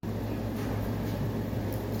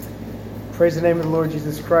Praise the name of the Lord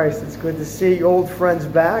Jesus Christ. It's good to see old friends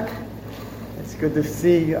back. It's good to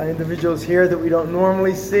see individuals here that we don't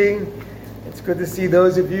normally see. It's good to see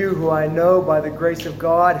those of you who I know by the grace of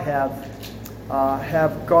God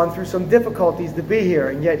have gone through some difficulties to be here,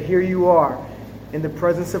 and yet here you are in the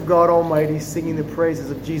presence of God Almighty singing the praises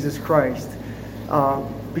of Jesus Christ.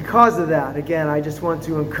 Because of that, again, I just want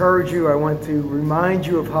to encourage you. I want to remind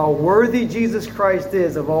you of how worthy Jesus Christ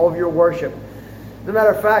is of all of your worship. As a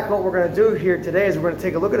matter of fact, what we're going to do here today is we're going to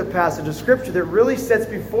take a look at a passage of Scripture that really sets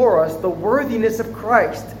before us the worthiness of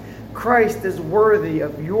Christ. Christ is worthy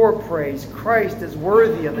of your praise. Christ is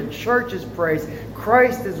worthy of the church's praise.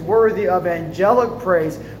 Christ is worthy of angelic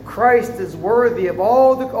praise. Christ is worthy of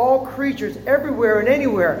all creatures everywhere and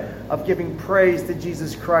anywhere of giving praise to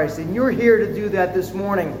Jesus Christ. And you're here to do that this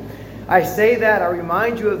morning. I say that, I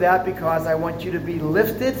remind you of that because I want you to be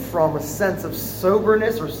lifted from a sense of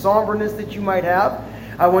soberness or somberness that you might have.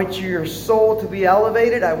 I want your soul to be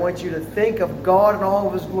elevated. I want you to think of God and all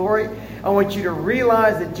of His glory. I want you to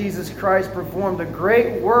realize that Jesus Christ performed a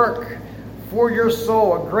great work for your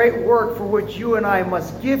soul, a great work for which you and I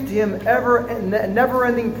must give to Him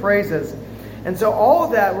never-ending praises. And so all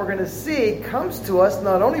of that we're going to see comes to us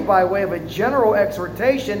not only by way of a general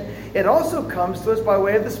exhortation, it also comes to us by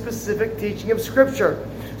way of the specific teaching of Scripture.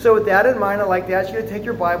 So with that in mind, I'd like to ask you to take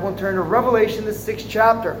your Bible and turn to Revelation, the 6th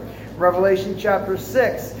chapter. Revelation chapter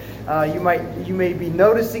 6. You may be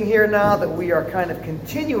noticing here now that we are kind of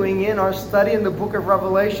continuing in our study in the book of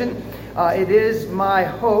Revelation. It is my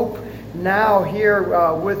hope now here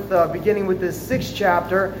beginning with this 6th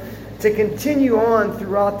chapter to continue on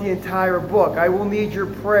throughout the entire book. I will need your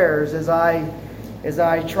prayers as I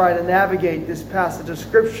try to navigate this passage of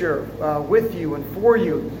Scripture with you and for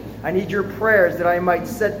you. I need your prayers that I might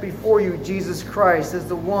set before you Jesus Christ as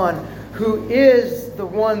the one who is the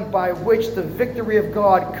one by which the victory of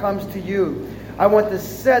God comes to you. I want to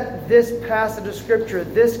set this passage of Scripture,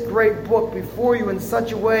 this great book, before you in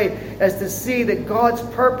such a way as to see that God's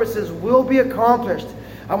purposes will be accomplished.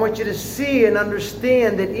 I want you to see and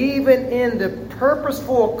understand that even in the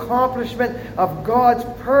purposeful accomplishment of God's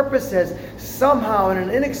purposes, somehow in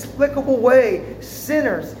an inexplicable way,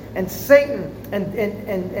 sinners and Satan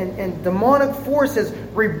and demonic forces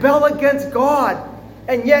rebel against God.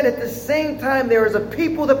 And yet at the same time, there is a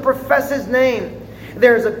people that profess His name.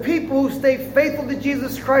 There is a people who stay faithful to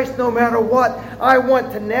Jesus Christ no matter what. I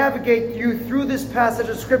want to navigate you through this passage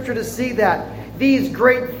of Scripture to see that. These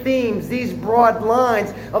great themes, these broad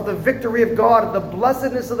lines of the victory of God, of the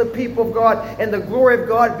blessedness of the people of God, and the glory of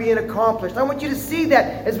God being accomplished. I want you to see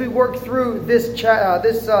that as we work through this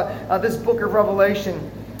book of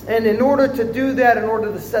Revelation. And in order to do that, in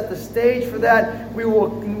order to set the stage for that, we will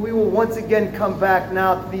once again come back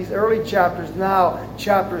now to these early chapters, now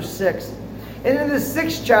chapter 6. And in the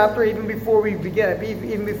 6th chapter, even before we begin,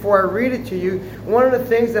 even before I read it to you, one of the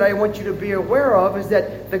things that I want you to be aware of is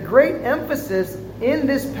that the great emphasis in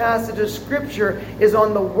this passage of Scripture is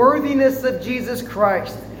on the worthiness of Jesus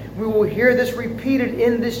Christ. We will hear this repeated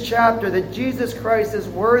in this chapter, that Jesus Christ is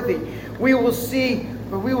worthy. We will see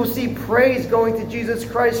praise going to Jesus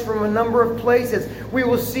Christ from a number of places. We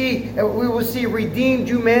will see redeemed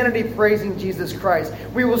humanity praising Jesus Christ.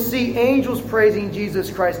 We will see angels praising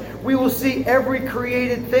Jesus Christ. We will see every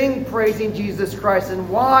created thing praising Jesus Christ. And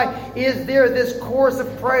why is there this chorus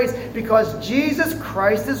of praise? Because Jesus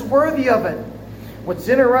Christ is worthy of it. What's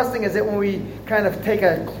interesting is that when we kind of take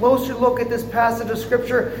a closer look at this passage of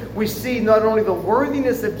Scripture, we see not only the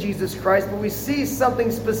worthiness of Jesus Christ, but we see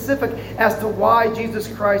something specific as to why Jesus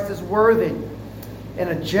Christ is worthy. In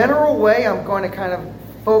a general way, I'm going to kind of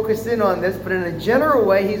focus in on this, but in a general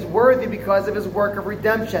way, He's worthy because of His work of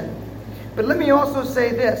redemption. But let me also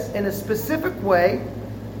say this, in a specific way,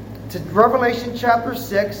 to Revelation chapter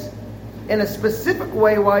 6, in a specific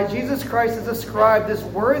way, why Jesus Christ is ascribed this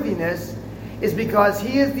worthiness is because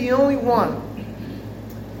He is the only one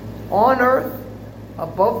on earth,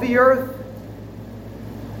 above the earth,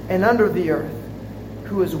 and under the earth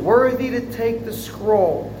who is worthy to take the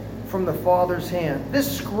scroll from the Father's hand.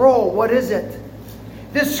 This scroll, what is it?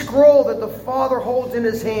 This scroll that the Father holds in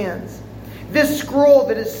His hands. This scroll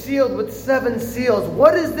that is sealed with 7 seals.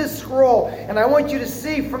 What is this scroll? And I want you to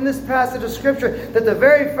see from this passage of Scripture that the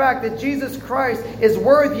very fact that Jesus Christ is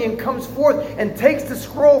worthy and comes forth and takes the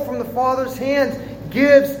scroll from the Father's hands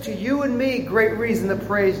gives to you and me great reason to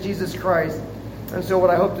praise Jesus Christ. And so what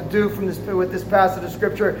I hope to do with this passage of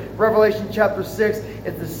Scripture, Revelation chapter 6,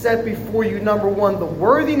 is to set before you, number one, the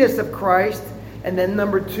worthiness of Christ, And then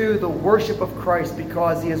number 2, the worship of Christ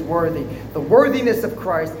because he is worthy. The worthiness of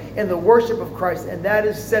Christ and the worship of Christ. And that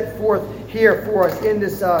is set forth here for us in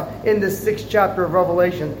this 6th chapter of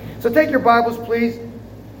Revelation. So take your Bibles, please.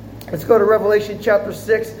 Let's go to Revelation chapter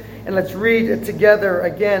 6 and let's read it together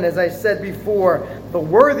again, as I said before, the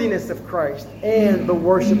worthiness of Christ and the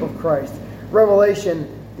worship of Christ. Revelation,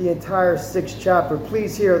 the entire 6th chapter.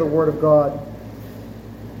 Please hear the word of God.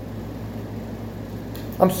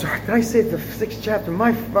 I'm sorry, did I say the 6th chapter?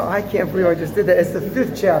 I can't believe I just did that. It's the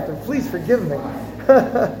 5th chapter. Please forgive me.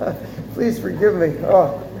 Please forgive me.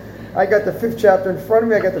 Oh, I got the 5th chapter in front of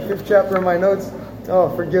me. I got the 5th chapter in my notes.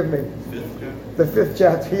 Oh, forgive me. The 5th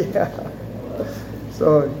chapter, yeah.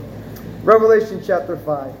 So, Revelation chapter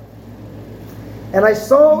 5. And I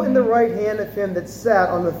saw in the right hand of him that sat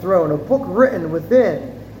on the throne a book written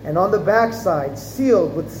within, and on the backside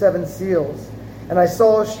sealed with 7 seals. And I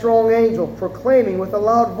saw a strong angel proclaiming with a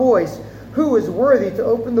loud voice, Who is worthy to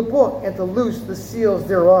open the book and to loose the seals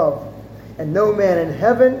thereof? And no man in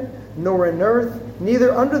heaven, nor in earth,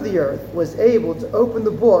 neither under the earth, was able to open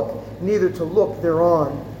the book, neither to look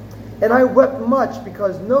thereon. And I wept much,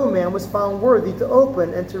 because no man was found worthy to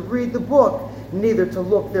open and to read the book, neither to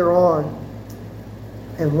look thereon.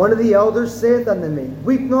 And one of the elders saith unto me,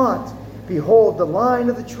 Weep not. Behold, the Lion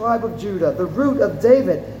of the tribe of Judah, the root of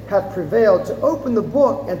David, hath prevailed to open the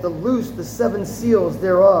book and to loose the 7 seals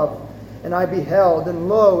thereof. And I beheld, and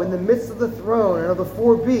lo, in the midst of the throne and of the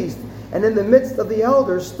 4 beasts, and in the midst of the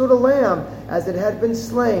elders stood a lamb, as it had been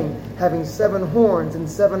slain, having 7 horns and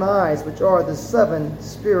 7 eyes, which are the 7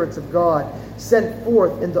 spirits of God, sent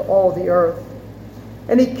forth into all the earth.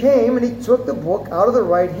 And he came, and he took the book out of the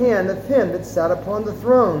right hand of him that sat upon the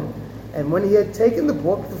throne. And when he had taken the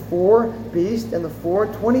book, the 4 beasts and the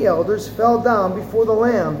 24 elders fell down before the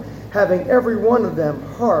Lamb, having every one of them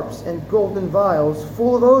harps and golden vials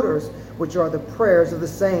full of odors, which are the prayers of the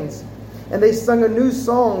saints. And they sung a new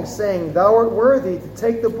song, saying, Thou art worthy to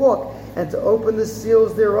take the book and to open the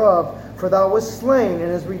seals thereof, for thou wast slain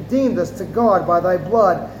and hast redeemed us to God by thy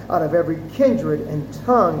blood out of every kindred and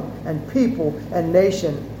tongue and people and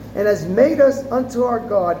nation, and hast made us unto our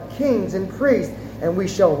God kings and priests, and we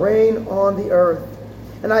shall reign on the earth.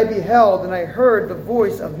 And I beheld, and I heard the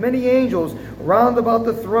voice of many angels round about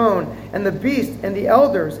the throne, and the beast and the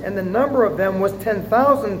elders, and the number of them was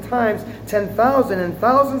 10,000 times 10,000, and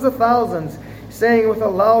thousands of thousands, saying with a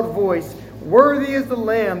loud voice, Worthy is the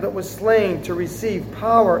Lamb that was slain to receive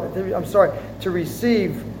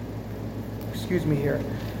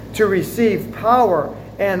to receive power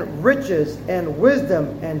and riches and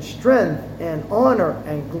wisdom and strength and honor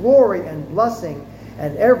and glory and blessing.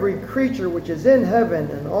 And every creature which is in heaven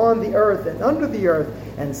and on the earth and under the earth,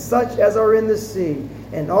 and such as are in the sea,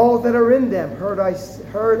 and all that are in them, heard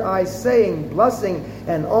I saying, Blessing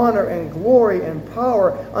and honor and glory and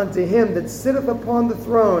power unto him that sitteth upon the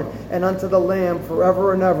throne, and unto the Lamb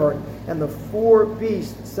forever and ever. And the 4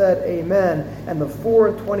 beasts said, Amen. And the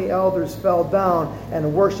 24 elders fell down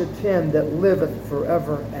and worshipped him that liveth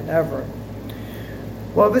forever and ever.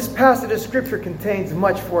 Well, this passage of Scripture contains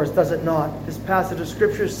much for us, does it not? This passage of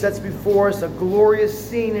Scripture sets before us a glorious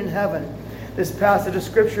scene in heaven. This passage of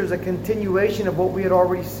Scripture is a continuation of what we had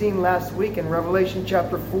already seen last week in Revelation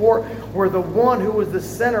chapter 4, where the one who was the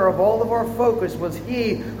center of all of our focus was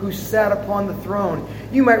he who sat upon the throne.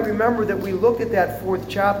 You might remember that we looked at that 4th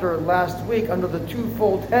chapter last week under the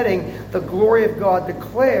twofold heading, the glory of God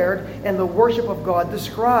declared and the worship of God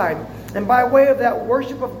described. And by way of that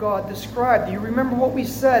worship of God described, do you remember what we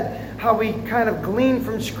said, how we kind of gleaned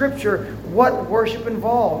from Scripture what worship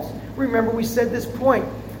involves? Remember we said this point,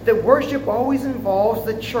 that worship always involves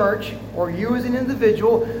the church, or you as an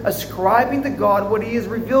individual, ascribing to God what he has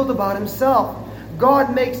revealed about himself.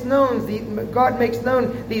 God makes known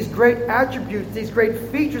these great attributes, these great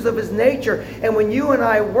features of his nature. And when you and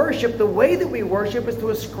I worship, the way that we worship is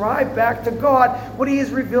to ascribe back to God what he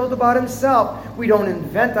has revealed about himself. We don't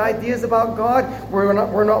invent ideas about God. We're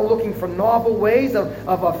not looking for novel ways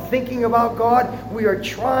of thinking about God. We are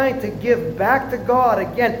trying to give back to God,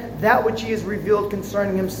 again, that which he has revealed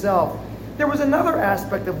concerning himself. There was another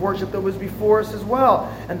aspect of worship that was before us as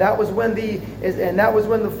well, and that was when the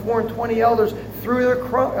 24 elders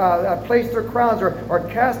placed their crowns or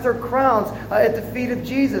cast their crowns at the feet of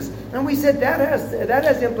Jesus. And we said that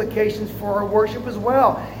has implications for our worship as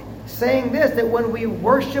well. Saying this, that when we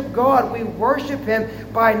worship God, we worship him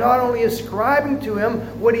by not only ascribing to him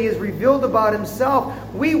what he has revealed about himself,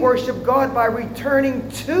 we worship God by returning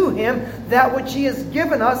to him that which he has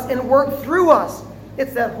given us and worked through us.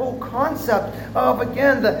 It's that whole concept of,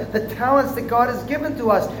 again, the talents that God has given to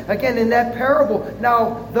us. Again, in that parable,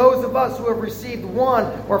 now those of us who have received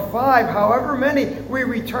 1 or 5, however many, we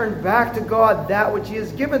return back to God that which He has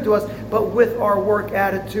given to us, but with our work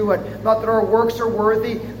added to it. Not that our works are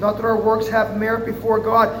worthy, not that our works have merit before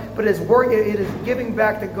God, but it is giving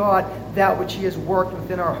back to God that which He has worked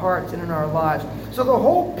within our hearts and in our lives. So the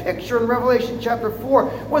whole picture in Revelation chapter 4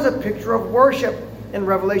 was a picture of worship. In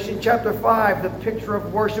Revelation chapter 5, the picture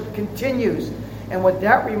of worship continues. And what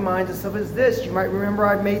that reminds us of is this. You might remember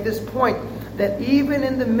I made this point, that even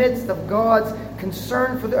in the midst of God's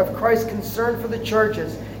concern of Christ's concern for the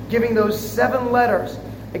churches, giving those 7 letters,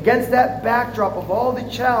 against that backdrop of all the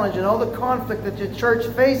challenge and all the conflict that the church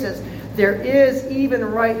faces, there is even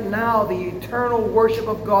right now the eternal worship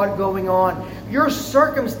of God going on. Your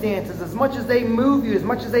circumstances, as much as they move you, as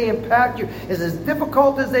much as they impact you, is as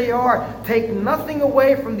difficult as they are, take nothing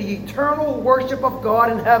away from the eternal worship of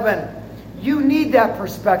God in heaven. You need that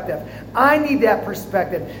perspective. I need that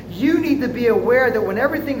perspective. You need to be aware that when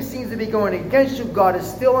everything seems to be going against you, God is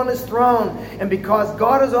still on His throne. And because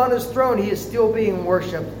God is on His throne, He is still being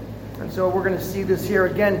worshipped. And so we're going to see this here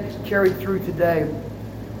again carried through today.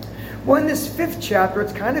 Well, in this 5th chapter,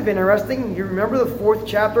 it's kind of interesting. You remember the 4th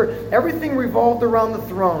chapter? Everything revolved around the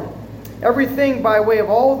throne. Everything by way of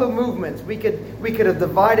all the movements. We could have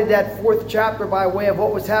divided that 4th chapter by way of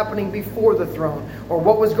what was happening before the throne, or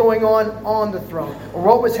what was going on the throne, or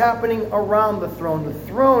what was happening around the throne. The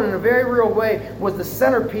throne, in a very real way, was the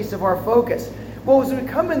centerpiece of our focus. Well, as we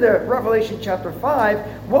come into Revelation chapter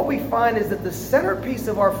 5, what we find is that the centerpiece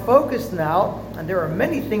of our focus now, and there are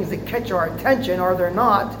many things that catch our attention, are there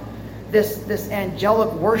not? This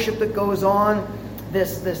angelic worship that goes on,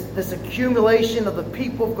 this accumulation of the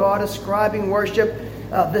people of God ascribing worship,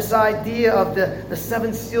 this idea of the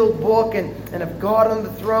 7 sealed book and of God on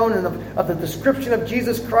the throne, and of the description of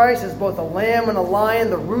Jesus Christ as both a lamb and a lion,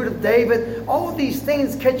 the root of David. All of these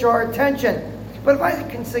things catch our attention. But if I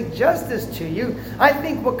can suggest this to you, I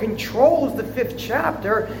think what controls the 5th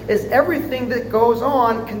chapter is everything that goes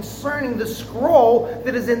on concerning the scroll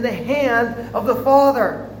that is in the hand of the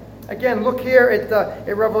Father. Again, look here at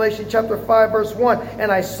Revelation chapter 5, verse 1. And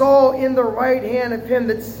I saw in the right hand of Him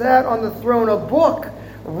that sat on the throne a book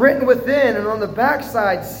written within, and on the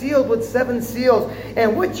backside sealed with 7 seals.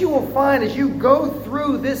 And what you will find as you go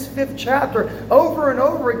through this 5th chapter, over and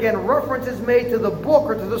over again, reference is made to the book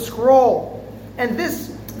or to the scroll. And this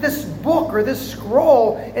book or this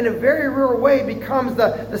scroll, in a very real way, becomes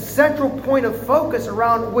the central point of focus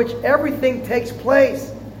around which everything takes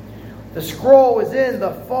place. The scroll is in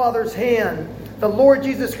the Father's hand. The Lord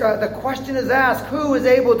Jesus Christ, the question is asked, who is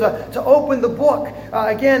able to open the book?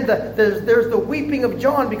 Again, there's the weeping of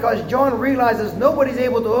John, because John realizes nobody's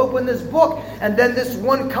able to open this book. And then this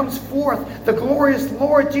one comes forth, the glorious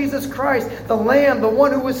Lord Jesus Christ, the Lamb, the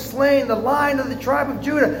one who was slain, the Lion of the tribe of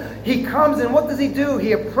Judah. He comes, and what does He do?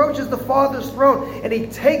 He approaches the Father's throne, and He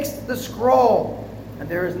takes the scroll. And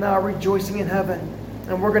there is now rejoicing in heaven.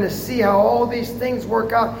 And we're going to see how all these things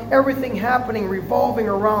work out. Everything happening, revolving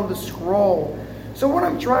around the scroll. So what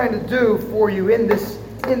I'm trying to do for you in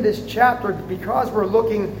this chapter, because we're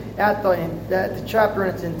looking at the chapter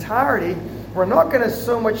in its entirety, we're not going to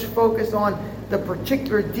so much focus on the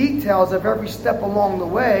particular details of every step along the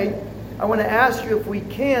way. I want to ask you, if we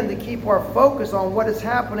can, to keep our focus on what is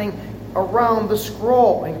happening around the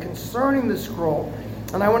scroll and concerning the scroll.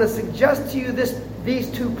 And I want to suggest to you these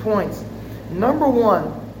 2 points. Number 1,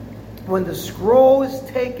 when the scroll is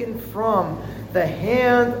taken from the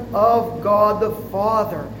hand of God the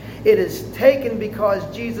Father, it is taken because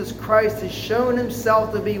Jesus Christ has shown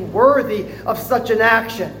Himself to be worthy of such an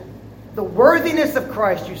action. The worthiness of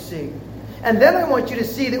Christ, you see. And then I want you to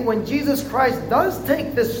see that when Jesus Christ does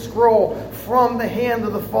take this scroll from the hand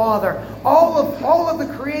of the Father, all of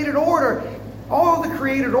the created order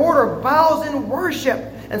bows in worship.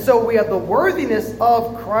 And so we have the worthiness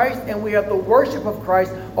of Christ and we have the worship of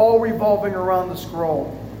Christ, all revolving around the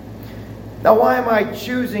scroll. Now, why am I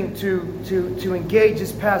choosing to engage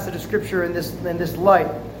this passage of Scripture in this light?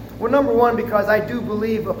 Well, number 1, because I do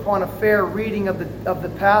believe, upon a fair reading of the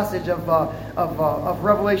passage of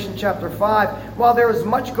Revelation chapter 5, while there is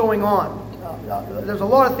much going on, there's a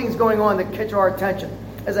lot of things going on that catch our attention.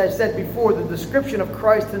 As I said before, the description of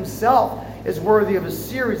Christ Himself is worthy of a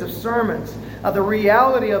series of sermons. The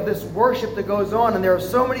reality of this worship that goes on, and there are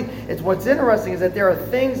so many. What's interesting is that there are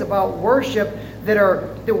things about worship that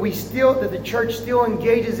the church still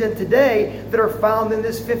engages in today that are found in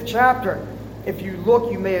this 5th chapter. If you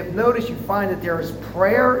look, you may have noticed, you find that there is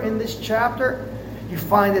prayer in this chapter. You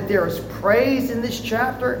find that there is praise in this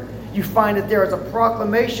chapter. You find that there is a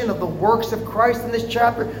proclamation of the works of Christ in this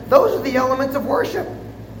chapter. Those are the elements of worship.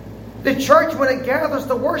 The church, when it gathers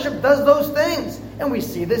to worship, does those things. And we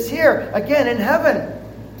see this here, again, in heaven.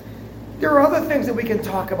 There are other things that we can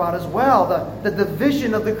talk about as well. The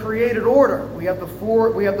division of the created order. We have the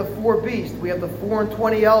four beasts. We have the 4 and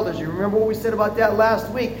 20 elders. You remember what we said about that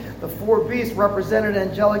last week? The 4 beasts represented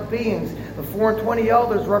angelic beings. The 4 and 20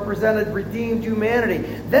 elders represented redeemed humanity.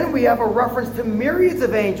 Then we have a reference to myriads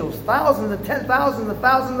of angels, thousands and 10,000s and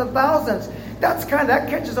thousands and thousands. That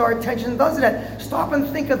catches our attention, doesn't it? Stop and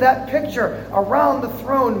think of that picture around the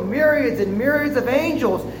throne, myriads and myriads of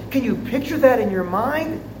angels. Can you picture that in your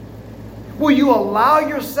mind? Will you allow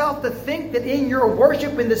yourself to think that in your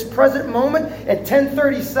worship in this present moment at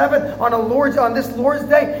 10:37 on this Lord's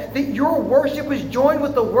Day, that your worship is joined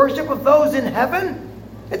with the worship of those in heaven?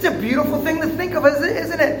 It's a beautiful thing to think of,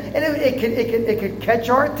 isn't it? And it can catch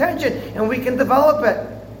our attention, and we can develop it.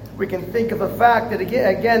 We can think of the fact that,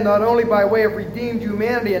 again, not only by way of redeemed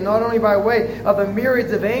humanity and not only by way of the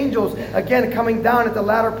myriads of angels, again, coming down at the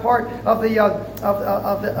latter part of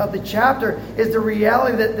the chapter, is the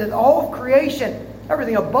reality that all of creation,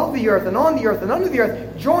 everything above the earth and on the earth and under the earth,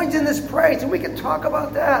 joins in this praise. And we could talk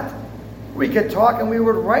about that. We could talk, and we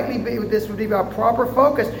would this would be our proper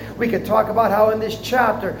focus. We could talk about how in this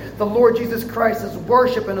chapter, the Lord Jesus Christ is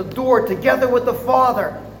worshipped and adored together with the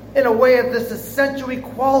Father, in a way of this essential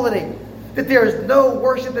equality. That there is no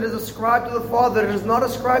worship that is ascribed to the Father that is not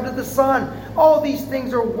ascribed to the Son. All these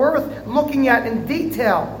things are worth looking at in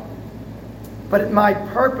detail. But my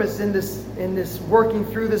purpose in this working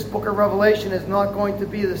through this book of Revelation is not going to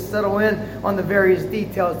be to settle in on the various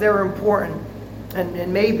details. They're important.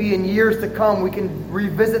 And maybe in years to come we can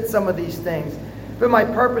revisit some of these things. But my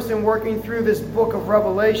purpose in working through this book of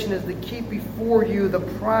Revelation is to keep before you the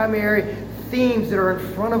primary themes that are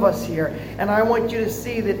in front of us here. And I want you to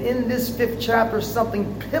see that in this 5th chapter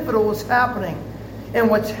something pivotal is happening. And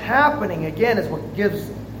what's happening, again, is what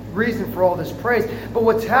gives reason for all this praise. But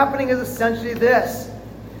what's happening is essentially this.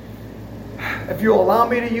 If you'll allow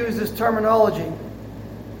me to use this terminology,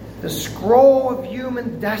 the scroll of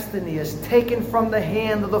human destiny is taken from the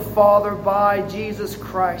hand of the Father by Jesus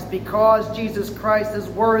Christ, because Jesus Christ is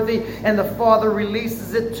worthy and the Father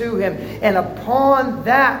releases it to him. And upon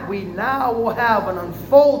that, we now will have an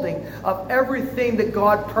unfolding of everything that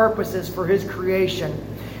God purposes for his creation.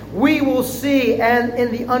 We will see, and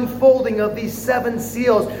in the unfolding of these 7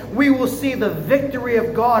 seals, we will see the victory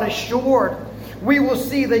of God assured. We will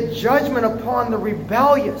see the judgment upon the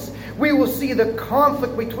rebellious. We will see the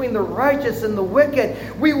conflict between the righteous and the wicked.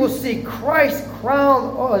 We will see Christ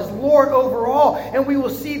crowned as Lord over all. And we will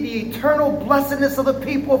see the eternal blessedness of the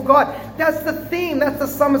people of God. That's the theme. That's the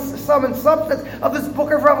sum and substance of this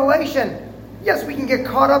book of Revelation. Yes, we can get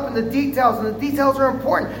caught up in the details, and the details are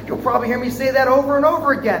important. You'll probably hear me say that over and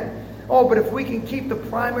over again. Oh, but if we can keep the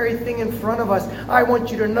primary thing in front of us, I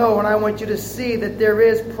want you to know and I want you to see that there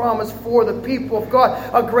is promise for the people of God,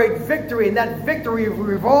 a great victory. And that victory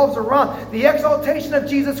revolves around the exaltation of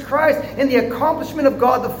Jesus Christ and the accomplishment of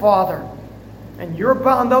God the Father. And you're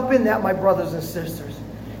bound up in that, my brothers and sisters.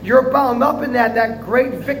 You're bound up in that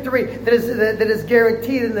great victory that is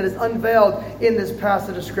guaranteed and that is unveiled in this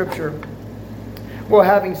passage of Scripture. Well,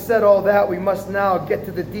 having said all that, we must now get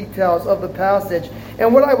to the details of the passage.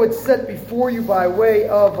 And what I would set before you by way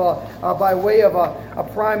of a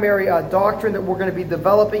primary doctrine that we're going to be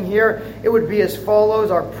developing here, it would be as follows.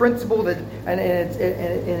 Our principle it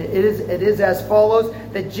is as follows: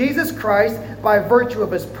 that Jesus Christ, by virtue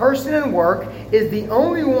of his person and work, is the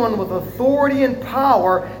only one with authority and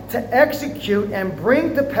power to execute and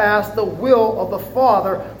bring to pass the will of the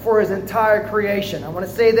Father for his entire creation. I want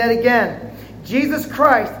to say that again. Jesus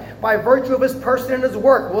Christ, by virtue of his person and his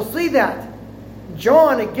work. We'll see that.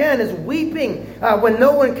 John, again, is weeping when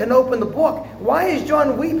no one can open the book. Why is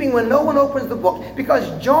John weeping when no one opens the book? Because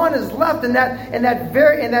John is left in that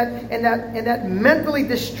mentally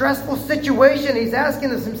distressful situation. He's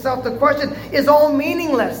asking himself the question, is all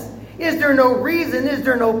meaningless? Is there no reason? Is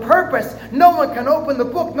there no purpose? No one can open the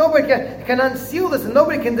book. Nobody can unseal this, and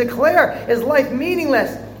nobody can declare his life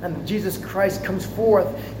meaningless. And Jesus Christ comes forth.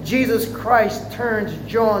 Jesus Christ turns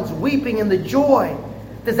John's weeping into joy.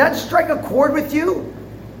 Does that strike a chord with you?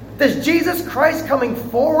 Does Jesus Christ coming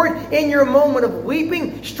forward in your moment of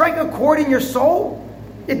weeping strike a chord in your soul?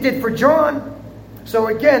 It did for John. So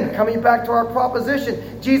again, coming back to our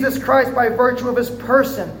proposition, Jesus Christ, by virtue of his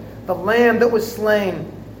person, the Lamb that was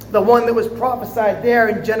slain, the one that was prophesied there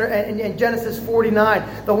in Genesis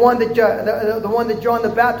 49, the one that John the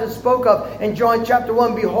Baptist spoke of in John chapter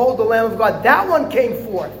 1, behold the Lamb of God. That one came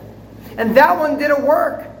forth. And that one did a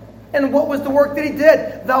work. And what was the work that he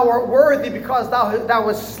did? Thou art worthy because thou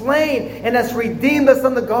wast slain and hast redeemed us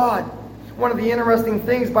unto God. One of the interesting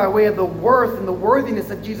things by way of the worth and the worthiness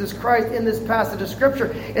of Jesus Christ in this passage of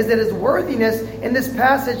Scripture is that his worthiness in this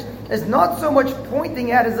passage is not so much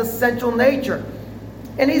pointing at his essential nature.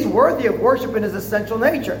 And he's worthy of worship in his essential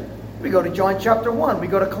nature. We go to John chapter 1. We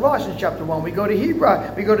go to Colossians chapter 1. We go to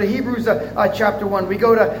Hebrews chapter 1. We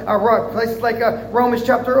go to places like Romans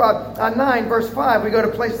chapter 9 verse 5. We go to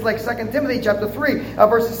places like 2 Timothy chapter 3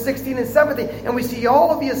 verses 16 and 17. And we see all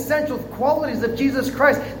of the essential qualities of Jesus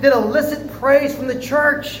Christ that elicit praise from the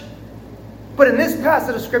church. But in this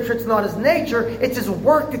passage of Scripture, it's not his nature. It's his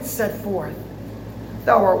work that's set forth.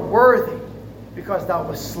 Thou art worthy because thou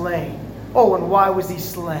wast slain. Oh, and why was he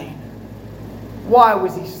slain? Why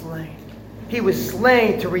was he slain? He was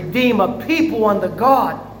slain to redeem a people unto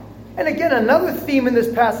God. And again, another theme in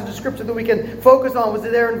this passage of Scripture that we can focus on was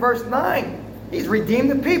there in verse 9. He's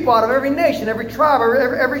redeemed the people out of every nation, every tribe,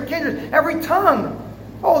 every kindred, every tongue.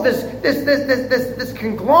 Oh, this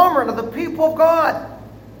conglomerate of the people of God.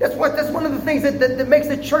 That's one of the things that makes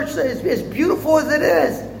the church as beautiful as it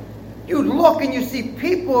is. You look and you see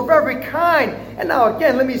people of every kind. And now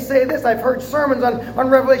again, let me say this. I've heard sermons on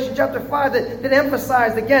Revelation chapter 5 that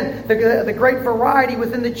emphasize, again, the great variety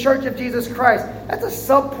within the church of Jesus Christ. That's a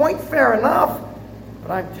sub-point, fair enough.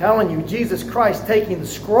 But I'm telling you, Jesus Christ taking the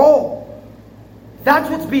scroll. That's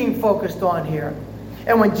what's being focused on here.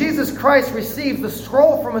 And when Jesus Christ receives the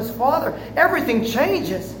scroll from his Father, everything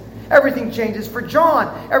changes. Everything changes for John.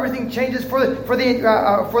 Everything changes for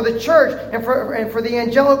the church and for the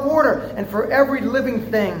angelic order and for every living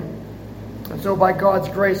thing. And so by God's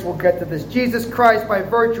grace we'll get to this. Jesus Christ, by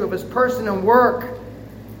virtue of his person and work,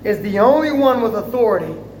 is the only one with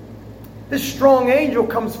authority. This strong angel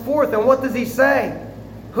comes forth, and what does he say?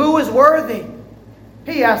 Who is worthy?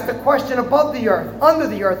 He asks the question above the earth, under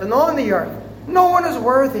the earth, and on the earth. No one is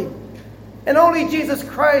worthy. And only Jesus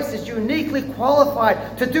Christ is uniquely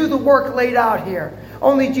qualified to do the work laid out here.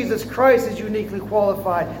 Only Jesus Christ is uniquely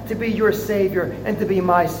qualified to be your Savior and to be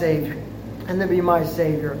my Savior.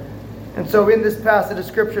 And so in this passage of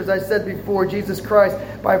Scripture, as I said before, Jesus Christ,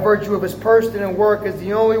 by virtue of his person and work, is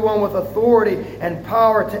the only one with authority and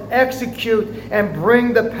power to execute and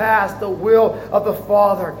bring to pass the will of the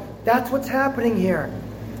Father. That's what's happening here.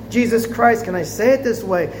 Jesus Christ, can I say it this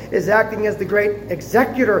way, is acting as the great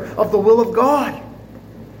executor of the will of God.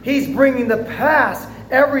 He's bringing to pass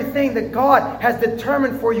everything that God has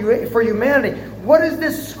determined for humanity. What is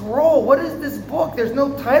this scroll? What is this book? There's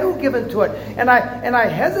no title given to it. And I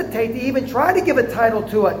hesitate to even try to give a title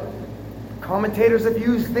to it. Commentators have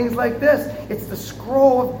used things like this. It's the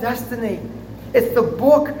scroll of destiny. It's the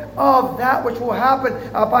book of that which will happen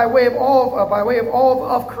by way of all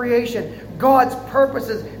of creation. God's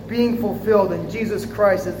purposes being fulfilled, and Jesus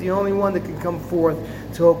Christ is the only one that can come forth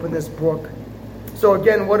to open this book. So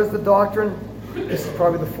again, what is the doctrine? This is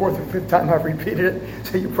probably the 4th or 5th time I've repeated it,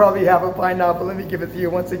 so you probably have it by now, but let me give it to you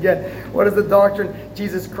once again. What is the doctrine?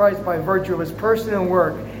 Jesus Christ, by virtue of his person and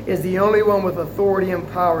work, is the only one with authority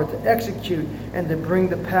and power to execute and to bring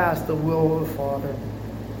to pass the will of the Father.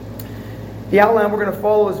 The outline we're going to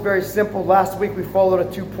follow is very simple. Last week we followed a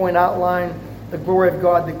 2-point outline: the glory of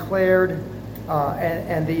God declared,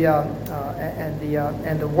 and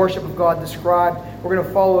the worship of God described. We're going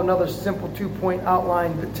to follow another simple 2-point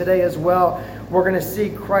outline today as well. We're going to see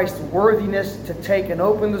Christ's worthiness to take and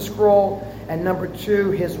open the scroll, and number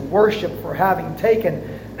 2, his worship for having taken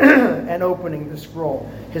and opening the scroll.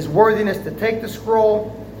 His worthiness to take the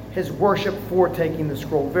scroll, his worship for taking the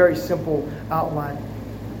scroll. Very simple outline.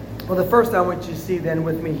 Well, the first I want you to see then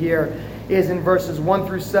with me here is in verses 1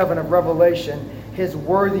 through 7 of Revelation, his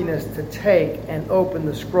worthiness to take and open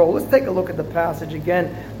the scroll. Let's take a look at the passage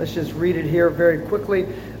again. Let's just read it here very quickly.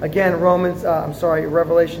 Again,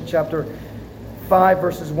 Revelation chapter 5,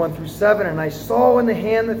 verses 1 through 7. And I saw in the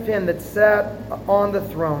hand of him that sat on the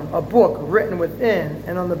throne a book written within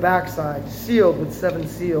and on the backside, sealed with 7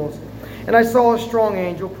 seals. And I saw a strong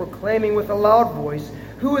angel proclaiming with a loud voice,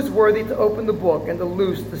 Who is worthy to open the book and to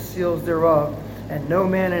loose the seals thereof? And no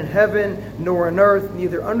man in heaven, nor on earth,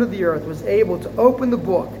 neither under the earth, was able to open the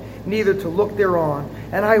book, neither to look thereon.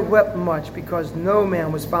 And I wept much, because no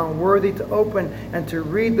man was found worthy to open and to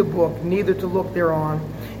read the book, neither to look thereon.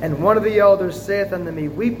 And one of the elders saith unto me,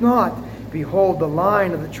 Weep not. Behold, the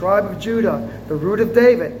Lion of the tribe of Judah, the root of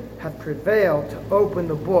David, hath prevailed to open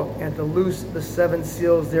the book and to loose the 7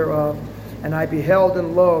 seals thereof. And I beheld,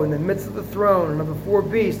 and lo, in the midst of the throne and of the 4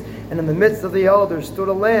 beasts, and in the midst of the elders, stood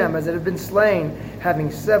a lamb as it had been slain, having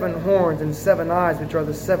 7 horns and 7 eyes, which are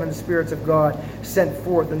the 7 spirits of God, sent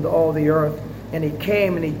forth into all the earth. And he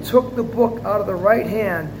came, and he took the book out of the right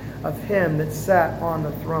hand of him that sat on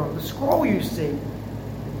the throne. The scroll, you see,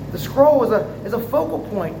 the scroll is a focal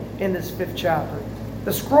point in this 5th chapter.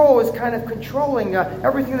 The scroll is kind of controlling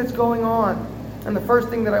everything that's going on. And the first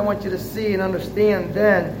thing that I want you to see and understand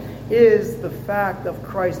then is the fact of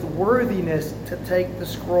Christ's worthiness to take the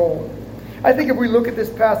scroll. I think if we look at this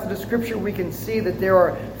passage of Scripture, we can see that there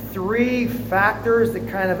are 3 factors that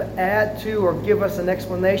kind of add to or give us an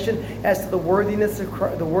explanation as to the worthiness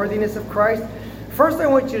of Christ. First, I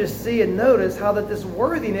want you to see and notice how that this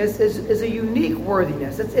worthiness is a unique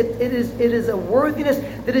worthiness. It is a worthiness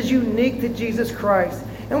that is unique to Jesus Christ.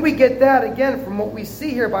 And we get that, again, from what we see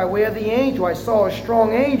here by way of the angel. I saw a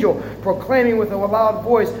strong angel proclaiming with a loud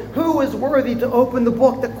voice, "Who is worthy to open the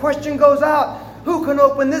book?" The question goes out, who can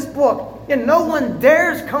open this book? And no one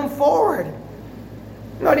dares come forward.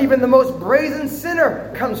 Not even the most brazen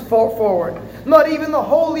sinner comes forward. Not even the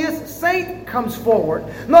holiest saint comes forward.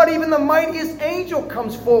 Not even the mightiest angel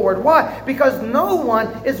comes forward. Why? Because no one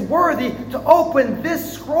is worthy to open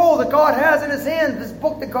this scroll that God has in his hand, this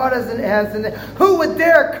book that God has in it. Who would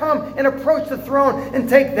dare come and approach the throne and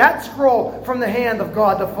take that scroll from the hand of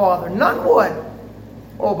God the Father? None would.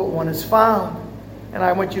 Oh, but one is found. And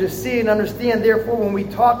I want you to see and understand, therefore, when we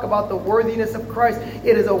talk about the worthiness of Christ,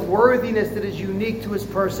 it is a worthiness that is unique to his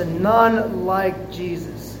person. None like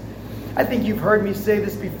Jesus. I think you've heard me say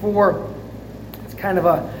this before. It's kind of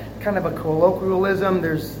a colloquialism.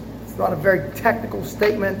 It's not a very technical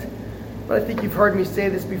statement, but I think you've heard me say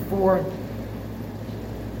this before.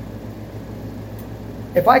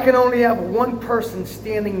 If I can only have one person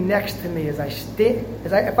standing next to me if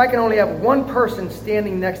I can only have one person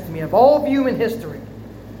standing next to me of all of human history,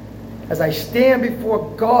 as I stand before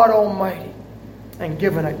God Almighty and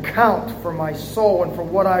give an account for my soul and for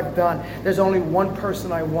what I've done, there's only one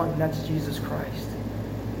person I want, and that's Jesus Christ.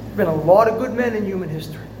 There's been a lot of good men in human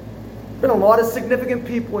history. There's been a lot of significant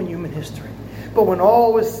people in human history. But when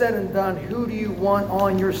all is said and done, who do you want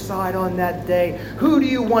on your side on that day? Who do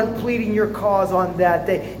you want pleading your cause on that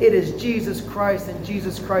day? It is Jesus Christ and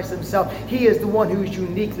Jesus Christ himself. He is the one who is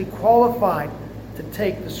uniquely qualified to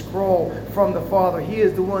take the scroll from the Father. He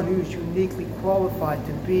is the one who is uniquely qualified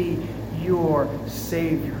to be your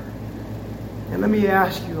Savior. And let me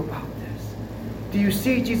ask you about this. Do you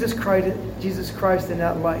see Jesus Christ in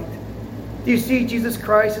that light? Do you see Jesus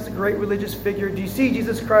Christ as a great religious figure? Do you see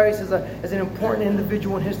Jesus Christ as an important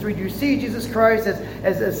individual in history? Do you see Jesus Christ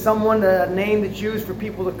as someone, a name that's used for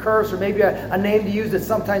people to curse, or maybe a name to use that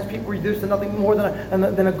sometimes people reduce to nothing more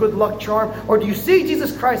than a good luck charm? Or do you see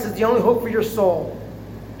Jesus Christ as the only hope for your soul?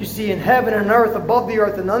 You see, in heaven and earth, above the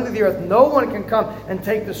earth and under the earth, no one can come and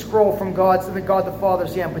take the scroll from God the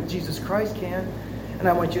Father's hand, but Jesus Christ can. And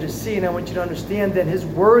I want you to see and I want you to understand that his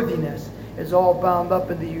worthiness is all bound up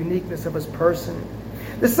in the uniqueness of his person.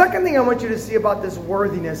 The second thing I want you to see about this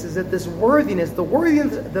worthiness is that this worthiness, the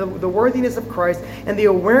worthiness of Christ and the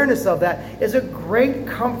awareness of that is a great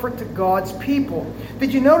comfort to God's people.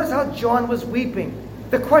 Did you notice how John was weeping?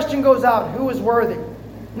 The question goes out, who is worthy?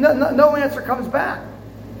 No answer comes back.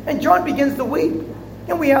 And John begins to weep.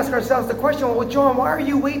 And we ask ourselves the question, well, John, why are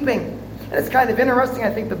you weeping? And it's kind of interesting. I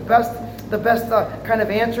think the best kind of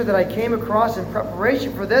answer that I came across in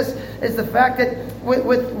preparation for this is the fact that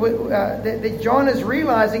that John is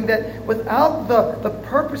realizing that without the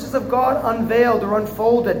purposes of God unveiled or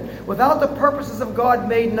unfolded, without the purposes of God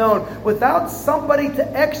made known, without somebody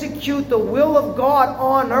to execute the will of God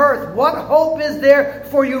on earth, what hope is there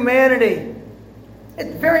for humanity?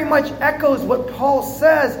 It very much echoes what Paul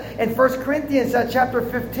says in 1 Corinthians chapter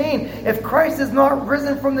 15. If Christ is not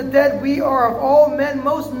risen from the dead, we are of all men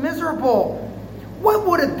most miserable. What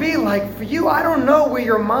would it be like for you? I don't know where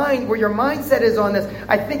your mindset is on this.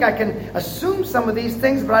 I think I can assume some of these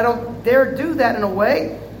things, but I don't dare do that in a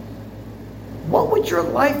way. What would your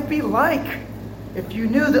life be like if you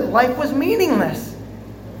knew that life was meaningless?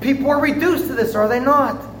 People are reduced to this, are they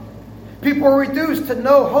not? People are reduced to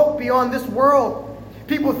no hope beyond this world.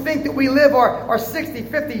 People think that we live our 60,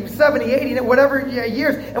 50, 70, 80, whatever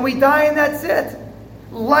years, and we die and that's it.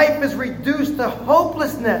 Life is reduced to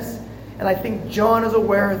hopelessness. And I think John is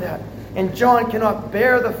aware of that. And John cannot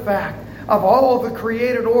bear the fact of all of the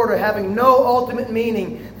created order having no ultimate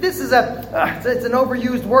meaning. This is it's an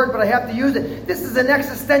overused word, but I have to use it. This is an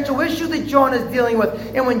existential issue that John is dealing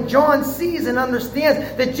with. And when John sees and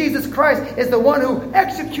understands that Jesus Christ is the one who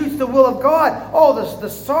executes the will of God, the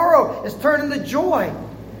sorrow is turned into joy.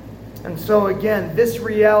 And so again, this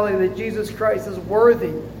reality that Jesus Christ is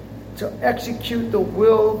worthy to execute the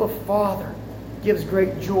will of the Father gives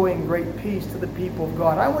great joy and great peace to the people of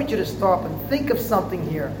God. I want you to stop and think of something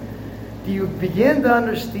here. Do you begin to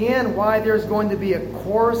understand why there's going to be a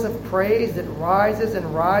chorus of praise that rises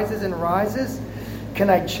and rises and rises?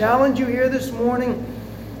 Can I challenge you here this morning?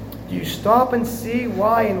 Do you stop and see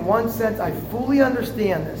why, in one sense, I fully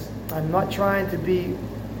understand this? I'm not trying to be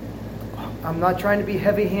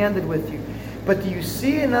heavy-handed with you. But do you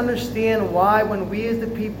see and understand why, when we as the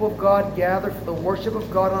people of God gather for the worship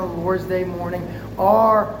of God on a Lord's Day morning,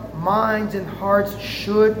 our minds and hearts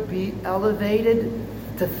should be elevated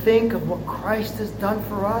to think of what Christ has done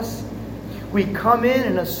for us? We come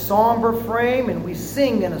in a somber frame and we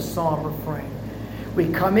sing in a somber frame. We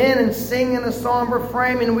come in and sing in a somber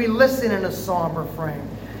frame and we listen in a somber frame.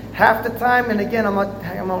 Half the time, and again,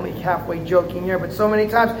 I'm only halfway joking here, but so many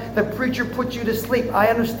times the preacher puts you to sleep. I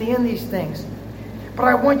understand these things. But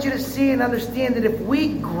I want you to see and understand that if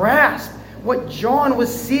we grasp what John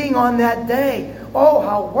was seeing on that day, oh,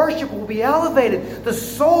 how worship will be elevated. The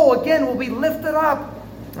soul, again, will be lifted up.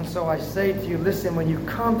 And so I say to you, listen, when you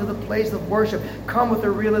come to the place of worship, come with a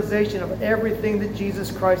realization of everything that Jesus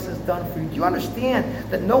Christ has done for you. Do you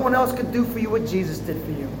understand that no one else could do for you what Jesus did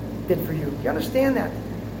for you? Do you understand that?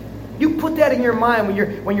 You put that in your mind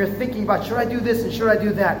when you're thinking about, should I do this and should I do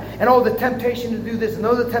that? And oh, the temptation to do this and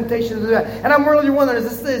oh, the temptation to do that. And I'm really wondering,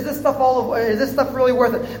 is this stuff really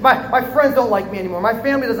worth it? My friends don't like me anymore. My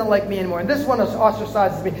family doesn't like me anymore. And this one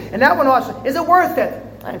ostracizes me. And that one ostracizes me. Is it worth it?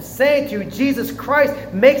 I'm saying to you, Jesus Christ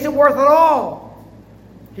makes it worth it all.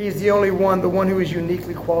 He is the only one, the one who is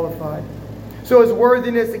uniquely qualified. So His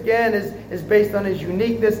worthiness, again, is based on His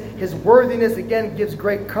uniqueness. His worthiness, again, gives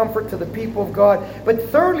great comfort to the people of God. But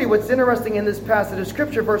thirdly, what's interesting in this passage of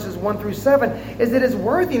Scripture, verses 1 through 7, is that His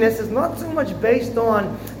worthiness is not so much based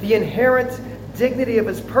on the inherent dignity of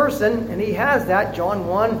His person, and He has that, John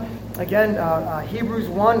 1, again, Hebrews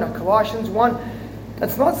 1, Colossians 1.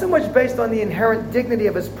 It's not so much based on the inherent dignity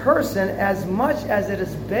of His person as much as it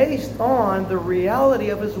is based on the reality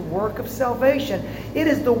of His work of salvation. It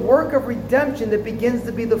is the work of redemption that begins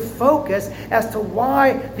to be the focus as to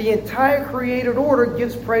why the entire created order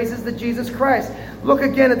gives praises to Jesus Christ. Look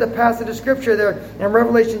again at the passage of Scripture there in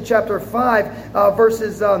Revelation chapter 5,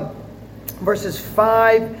 verses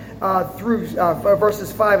 5 through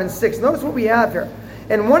verses 5 and 6. Notice what we have here.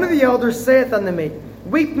 And one of the elders saith unto me,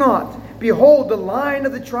 Weep not. Behold, the Lion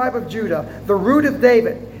of the tribe of Judah, the Root of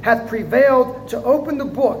David, hath prevailed to open the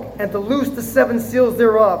book and to loose the 7 seals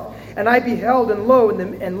thereof. And I beheld, and lo, in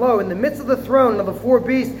the midst of the throne and of the 4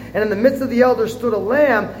 beasts, and in the midst of the elders stood a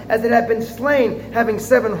lamb, as it had been slain, having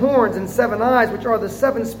 7 horns and 7 eyes, which are the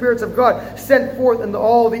 7 spirits of God, sent forth into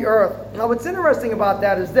all the earth. Now, what's interesting about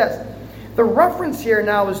that is this. The reference here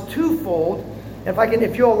now is twofold.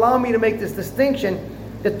 If you'll allow me to make this distinction,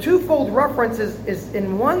 the twofold reference is,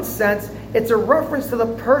 in one sense, it's a reference to the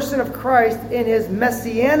person of Christ in His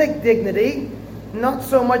messianic dignity, not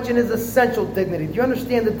so much in His essential dignity. Do you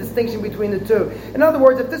understand the distinction between the two? In other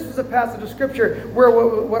words, if this was a passage of Scripture where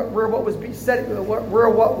what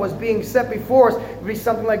was being set before us would be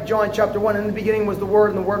something like John chapter 1, in the beginning was the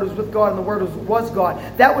Word, and the Word was with God, and the Word was God.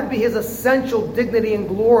 That would be His essential dignity and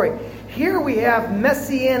glory. Here we have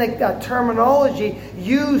messianic terminology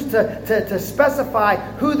used to specify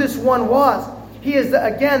who this one was. He is,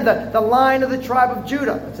 the Lion of the tribe of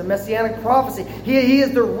Judah. It's a messianic prophecy. He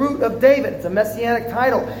is the Root of David. It's a messianic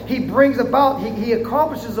title. He brings about, he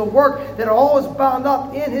accomplishes a work that all is bound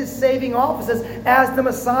up in His saving offices as the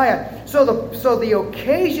Messiah. So the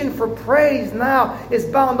occasion for praise now is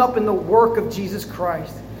bound up in the work of Jesus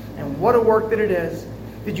Christ. And what a work that it is.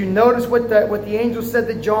 Did you notice what the angel said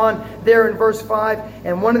to John there in verse 5?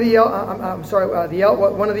 And one of the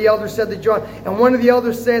elders said to John, and one of the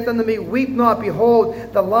elders saith unto me, Weep not, behold,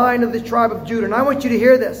 the Lion of the tribe of Judah. And I want you to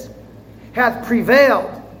hear this. Hath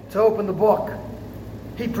prevailed to open the book.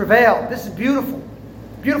 He prevailed. This is beautiful.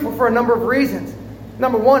 Beautiful for a number of reasons.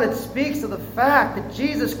 Number one, it speaks of the fact that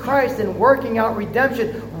Jesus Christ, in working out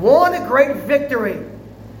redemption, won a great victory.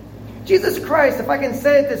 Jesus Christ, if I can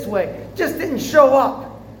say it this way, just didn't show up.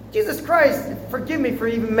 Jesus Christ, forgive me for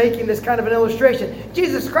even making this kind of an illustration.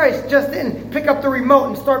 Jesus Christ just didn't pick up the remote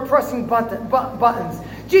and start pressing buttons.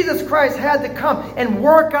 Jesus Christ had to come and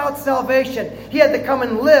work out salvation. He had to come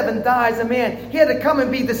and live and die as a man. He had to come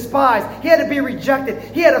and be despised. He had to be rejected.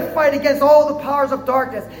 He had to fight against all the powers of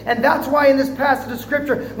darkness. And that's why in this passage of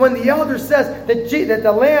Scripture, when the elder says that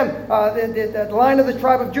the Lamb, the Lion of the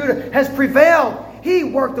tribe of Judah has prevailed, He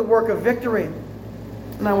worked the work of victory.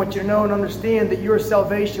 And I want you to know and understand that your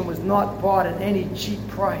salvation was not bought at any cheap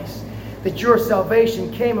price. That your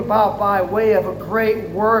salvation came about by way of a great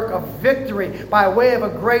work of victory, by way of a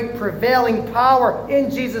great prevailing power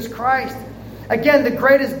in Jesus Christ. Again, the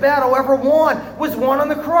greatest battle ever won was won on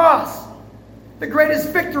the cross. The greatest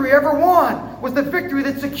victory ever won was the victory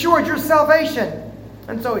that secured your salvation.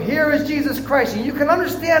 And so here is Jesus Christ. And you can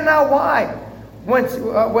understand now why. When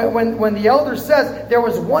the elder says there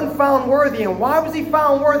was one found worthy. And why was he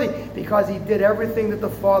found worthy? Because he did everything that the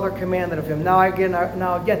Father commanded of him. Now again,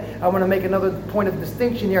 I want to make another point of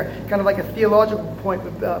distinction here. Kind of like a theological point,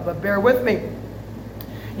 but bear with me.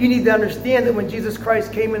 You need to understand that when Jesus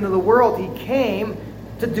Christ came into the world, he came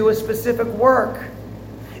to do a specific work.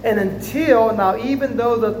 And even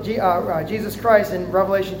though Jesus Christ in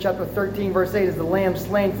Revelation chapter 13, verse 8 is the Lamb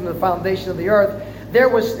slain from the foundation of the earth, there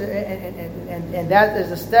was, and that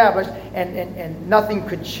is established, and nothing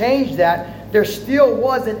could change that, there still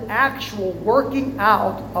was an actual working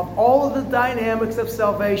out of all of the dynamics of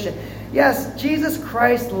salvation. Yes, Jesus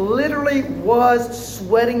Christ literally was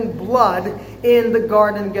sweating blood in the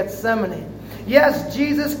Garden of Gethsemane. Yes,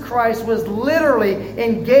 Jesus Christ was literally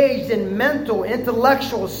engaged in mental,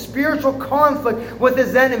 intellectual, spiritual conflict with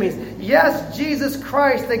his enemies. Yes, Jesus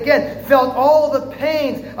Christ, again, felt all the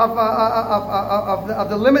pains of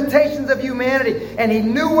the limitations of humanity. And he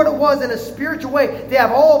knew what it was in a spiritual way to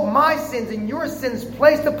have all of my sins and your sins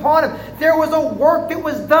placed upon him. There was a work that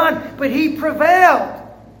was done, but he prevailed.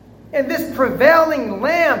 And this prevailing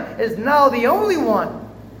Lamb is now the only one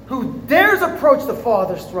who dares approach the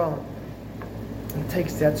Father's throne and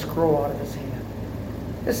takes that scroll out of his hand.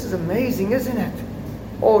 This is amazing, isn't it?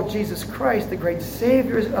 Oh, Jesus Christ, the great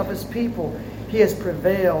Savior of his people. He has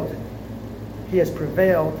prevailed. He has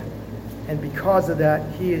prevailed. And because of that,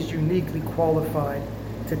 he is uniquely qualified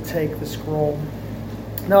to take the scroll.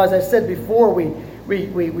 Now, as I said before,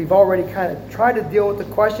 we've already kind of tried to deal with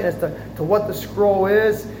the question as to what the scroll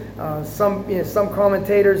is. Some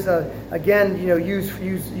commentators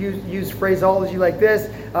use phraseology like this.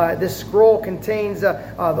 This scroll contains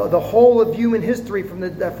the whole of human history from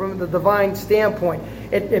the divine standpoint.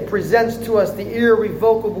 It presents to us the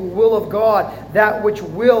irrevocable will of God, that which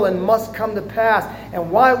will and must come to pass.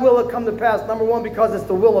 And why will it come to pass? Number one, because it's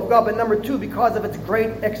the will of God, but number two, because of its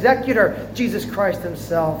great executor, Jesus Christ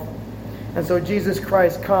himself. And so Jesus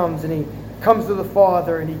Christ comes, and he comes to the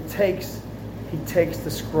Father, and he takes the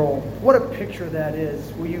scroll. What a picture that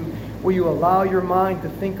is. Will you allow your mind to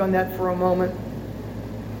think on that for a moment?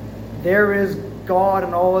 There is God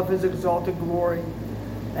in all of his exalted glory.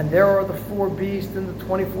 And there are the 4 beasts and the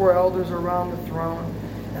 24 elders around the throne.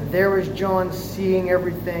 And there is John seeing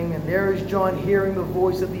everything. And there is John hearing the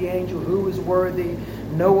voice of the angel, who is worthy.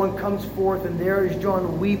 No one comes forth. And there is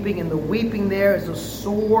John weeping. And the weeping there is a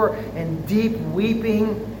sore and deep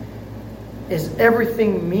weeping. Is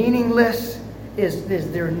everything meaningless? Is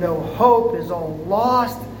there no hope? Is all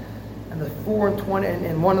lost? And the 4 and 20,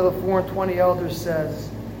 and one of the 4 and 20 elders says,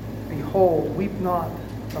 "Behold, weep not,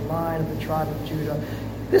 the Lion of the tribe of Judah."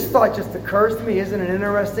 This thought just occurs to me. Isn't it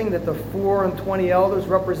interesting that the 4 and 20 elders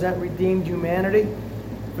represent redeemed humanity?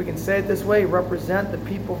 If we can say it this way, represent the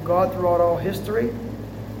people of God throughout all history.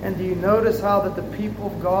 And do you notice how that the people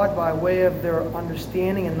of God, by way of their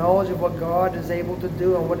understanding and knowledge of what God is able to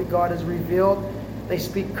do and what God has revealed, they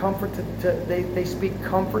speak comfort they speak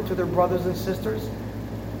comfort to their brothers and sisters?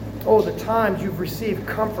 Oh, the times you've received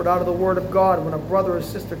comfort out of the Word of God when a brother or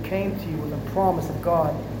sister came to you with a promise of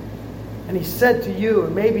God. And he said to you,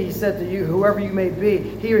 and maybe he said to you, whoever you may be,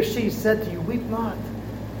 he or she said to you, "Weep not."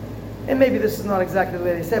 And maybe this is not exactly the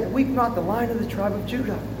way they said, but "Weep not, the Lion of the tribe of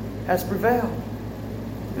Judah has prevailed."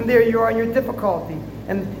 And there you are in your difficulty.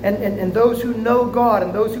 And those who know God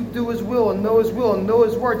and those who do his will and know his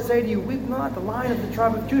word say to you, "Weep not, the Lion of the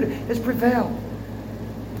tribe of Judah has prevailed."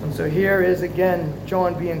 And so here is again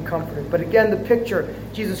John being comforted. But again, the picture,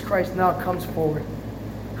 Jesus Christ now comes forward.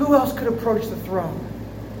 Who else could approach the throne?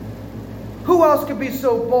 Who else could be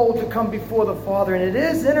so bold to come before the Father? And it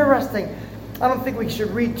is interesting. I don't think we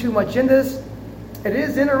should read too much into this. It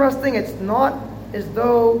is interesting. It's not as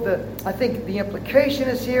though I think the implication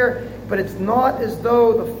is here, but it's not as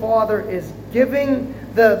though the Father is giving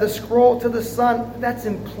the scroll to the Son. That's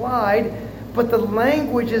implied. But the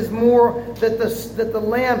language is more that the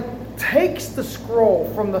Lamb takes the scroll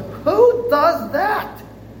from the... Who does that?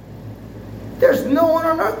 There's no one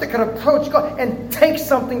on earth that can approach God and take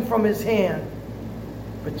something from his hand.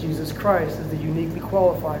 But Jesus Christ is the uniquely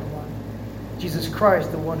qualified one. Jesus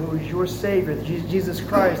Christ, the one who is your Savior. Jesus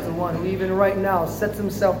Christ, the one who even right now sets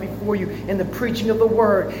himself before you in the preaching of the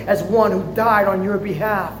Word as one who died on your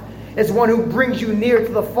behalf, as one who brings you near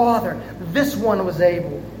to the Father. This one was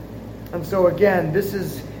able. And so again, this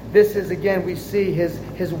is again, we see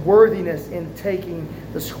his worthiness in taking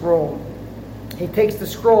the scroll. He takes the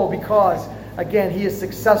scroll because, again, he is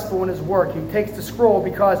successful in his work. He takes the scroll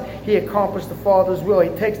because he accomplished the Father's will. He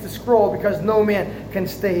takes the scroll because no man can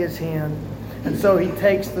stay his hand. And so he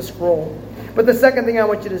takes the scroll. But the second thing I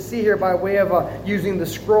want you to see here by way of using the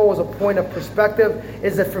scroll as a point of perspective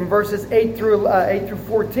is that from verses 8 through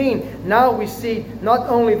 14, now we see not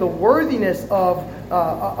only the worthiness of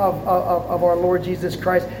our Lord Jesus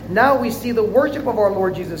Christ, now we see the worship of our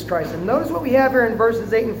Lord Jesus Christ. And notice what we have here in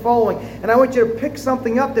verses 8 and following. And I want you to pick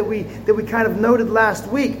something up that we kind of noted last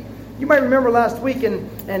week. You might remember last week in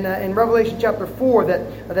Revelation chapter 4 that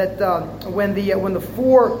when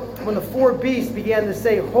the four beasts began to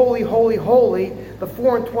say, "Holy, holy, holy," the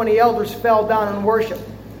 24 elders fell down in worship.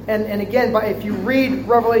 And again, if you read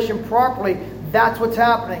Revelation properly, that's what's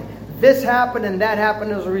happening. This happened and that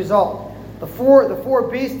happened as a result. The four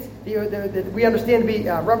beasts that we understand to be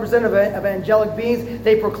representative of angelic beings,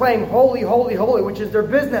 they proclaim, "Holy, holy, holy," which is their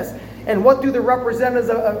business. And what do the representatives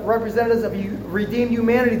of redeemed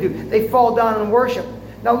humanity do? They fall down and worship.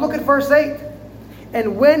 Now look at verse 8.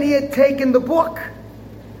 "And when he had taken the book,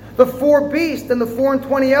 the four beasts and the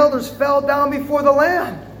 24 elders fell down before the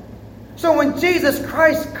Lamb." So when Jesus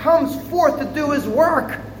Christ comes forth to do his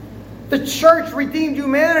work, the church, redeemed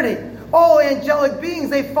humanity, all angelic beings,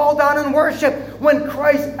 they fall down and worship when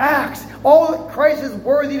Christ acts. Christ is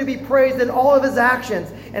worthy to be praised in all of his actions.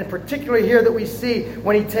 And particularly here that we see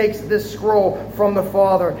when he takes this scroll from the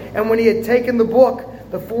Father. "And when he had taken the book,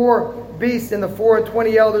 the four beasts and the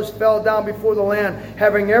 24 elders fell down before the Lamb,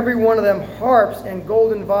 having every one of them harps and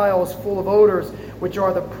golden vials full of odors, which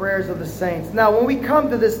are the prayers of the saints." Now when we come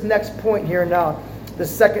to this next point here now, the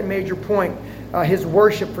second major point, his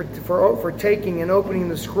worship for taking and opening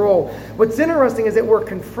the scroll. What's interesting is that we're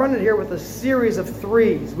confronted here with a series of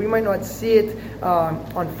threes. We might not see it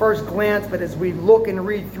on first glance, but as we look and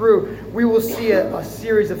read through, we will see a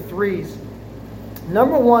series of threes.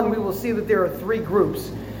 Number one, we will see that there are three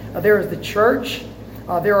groups. There is the church,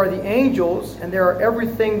 there are the angels, and there are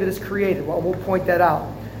everything that is created. Well, we'll point that out.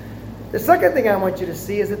 The second thing I want you to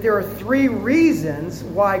see is that there are three reasons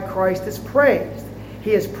why Christ is praised.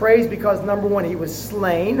 He is praised because, number one, he was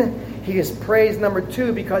slain. He is praised, number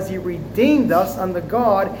two, because he redeemed us unto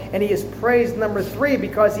God. And he is praised, number three,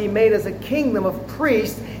 because he made us a kingdom of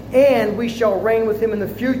priests, and we shall reign with him in the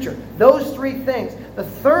future. Those three things. The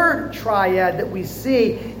third triad that we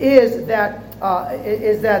see is that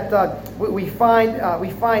we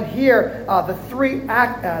find here the three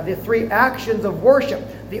actions of worship: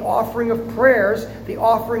 the offering of prayers, the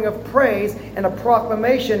offering of praise, and a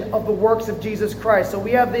proclamation of the works of Jesus Christ. So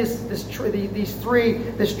we have this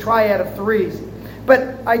triad of threes.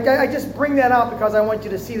 But I just bring that out because I want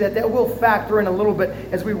you to see that will factor in a little bit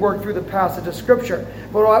as we work through the passage of Scripture.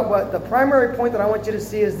 But the primary point that I want you to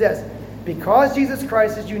see is this: because Jesus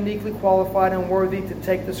Christ is uniquely qualified and worthy to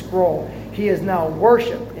take the scroll, he is now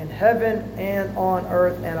worshipped in heaven and on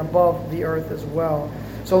earth and above the earth as well.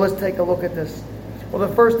 So let's take a look at this. Well,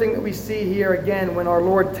 the first thing that we see here again when our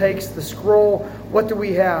Lord takes the scroll, what do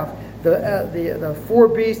we have? The four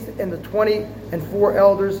beasts and the 24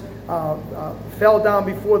 elders fell down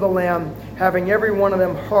before the Lamb, having every one of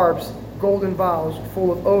them harps, golden vials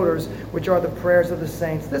full of odors, which are the prayers of the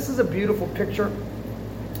saints. This is a beautiful picture.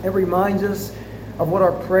 It reminds us of what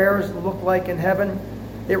our prayers look like in heaven.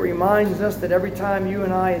 It reminds us that every time you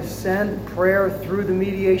and I send prayer through the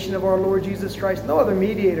mediation of our Lord Jesus Christ, no other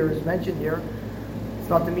mediator is mentioned here. It's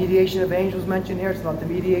not the mediation of angels mentioned here. It's not the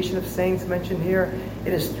mediation of saints mentioned here.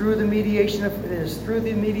 It is through the mediation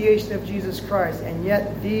of Jesus Christ. And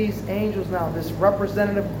yet these angels now, this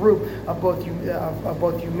representative group of both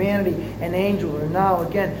humanity and angels, are now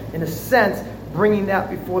again, in a sense, bringing that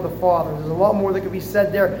before the Father. There's a lot more that could be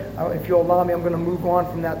said there. If you'll allow me, I'm going to move on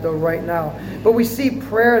from that though right now. But we see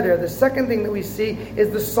prayer there. The second thing that we see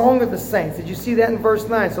is the song of the saints. Did you see that in verse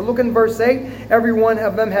 9? So look in verse 8. Every one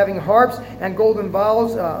of them having harps and golden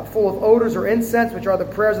vials full of odors or incense, which are the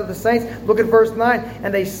prayers of the saints. Look at verse 9.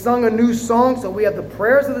 And they sung a new song. So we have the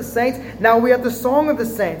prayers of the saints. Now we have the song of the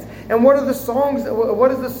saints. And what are the songs?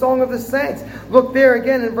 What is the song of the saints? Look there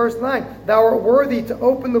again in verse 9. Thou art worthy to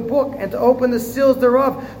open the book and to open the seals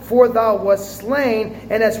thereof, for thou wast slain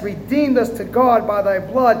and hast redeemed us to God by thy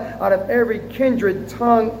blood out of every kindred,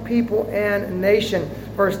 tongue, people, and nation.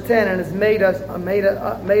 Verse 10, and has made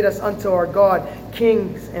us unto our God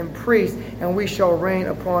kings and priests, and we shall reign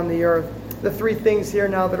upon the earth. The three things here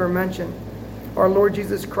now that are mentioned. Our Lord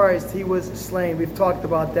Jesus Christ, he was slain. We've talked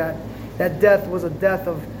about that. That death was a death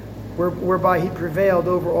of whereby he prevailed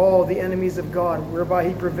over all the enemies of God, whereby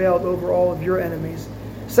he prevailed over all of your enemies.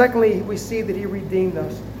 Secondly, we see that he redeemed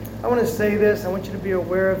us. I want to say this. I want you to be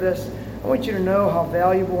aware of this. I want you to know how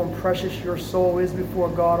valuable and precious your soul is before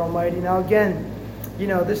God Almighty. Now again,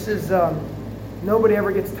 this is, nobody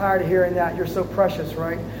ever gets tired of hearing that. You're so precious,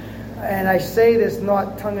 right? And I say this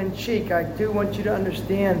not tongue-in-cheek. I do want you to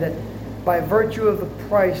understand that by virtue of the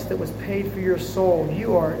price that was paid for your soul,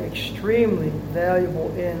 you are extremely valuable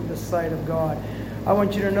in the sight of God. I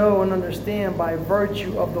want you to know and understand, by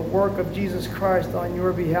virtue of the work of Jesus Christ on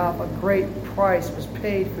your behalf, a great price was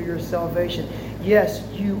paid for your salvation. Yes,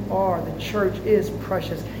 you are. The church is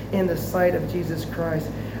precious in the sight of Jesus Christ.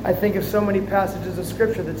 I think of so many passages of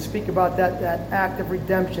Scripture that speak about that act of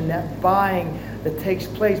redemption, that buying that takes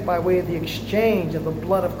place by way of the exchange of the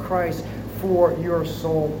blood of Christ for your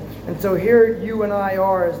soul. And so here you and I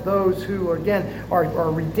are as those who, again,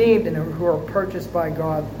 are redeemed and who are purchased by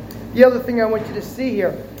God. The other thing I want you to see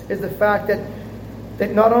here is the fact that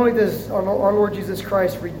not only does our Lord Jesus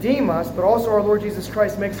Christ redeem us, but also our Lord Jesus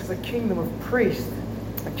Christ makes us a kingdom of priests.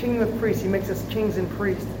 A kingdom of priests. He makes us kings and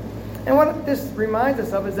priests. And what this reminds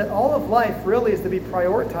us of is that all of life really is to be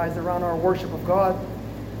prioritized around our worship of God.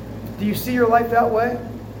 Do you see your life that way?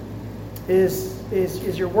 Is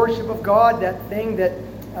your worship of God that thing that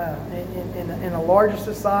in a larger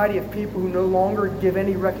society of people who no longer give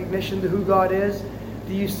any recognition to who God is?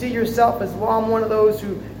 Do you see yourself as, well, I'm one of those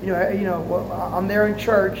who, I'm there in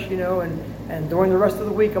church, and during the rest of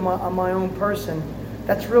the week I'm my own person?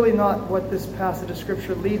 That's really not what this passage of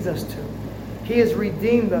Scripture leads us to. He has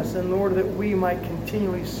redeemed us in order that we might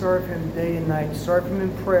continually serve Him day and night, serve Him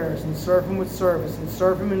in prayers, and serve Him with service, and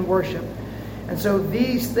serve Him in worship. And so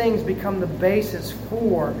these things become the basis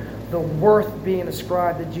for the worth being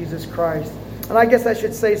ascribed to Jesus Christ. And I guess I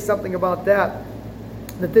should say something about that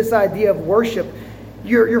this idea of worship,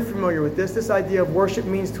 you're familiar with this. This idea of worship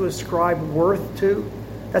means to ascribe worth to.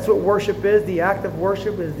 That's what worship is. The act of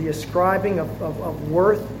worship is the ascribing of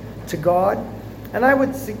worth to God. And I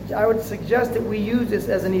would suggest that we use this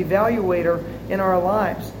as an evaluator in our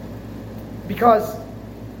lives, because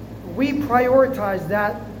we prioritize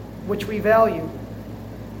that which we value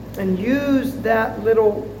and use that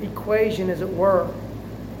little equation, as it were,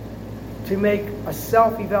 to make a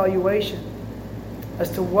self-evaluation as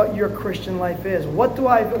to what your Christian life is. What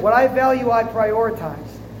I value, I prioritize.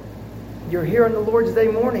 You're here on the Lord's Day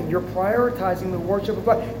morning. You're prioritizing the worship of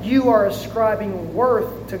God. You are ascribing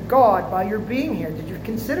worth to God by your being here. Did you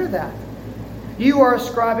consider that? You are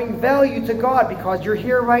ascribing value to God because you're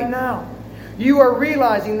here right now. You are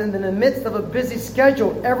realizing that in the midst of a busy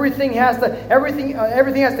schedule, everything has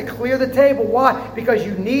to clear the table. Why? Because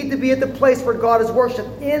you need to be at the place where God is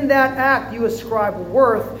worshipped. In that act, you ascribe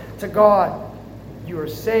worth to God. You are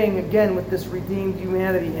saying again with this redeemed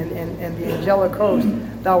humanity and the angelic host,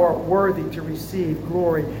 thou art worthy to receive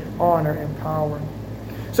glory, honor, and power.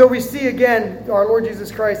 So we see again our Lord Jesus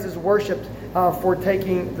Christ is worshipped for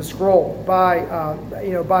taking the scroll by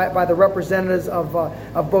the representatives of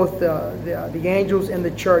both the angels and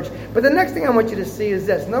the church. But the next thing I want you to see is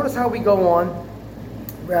this. Notice how we go on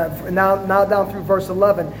now down through verse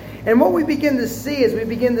 11. And what we begin to see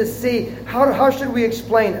is how should we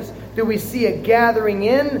explain this? Do we see a gathering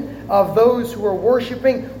in of those who are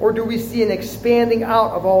worshiping, or do we see an expanding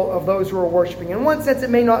out of all of those who are worshiping? In one sense, it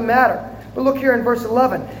may not matter. But look here in verse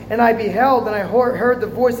 11. And I beheld, and I heard the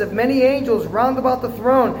voice of many angels round about the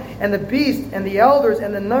throne, and the beast, and the elders,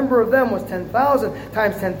 and the number of them was 10,000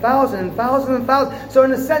 times 10,000, and thousand and thousand. So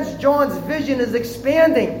in a sense, John's vision is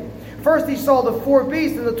expanding. First he saw the 4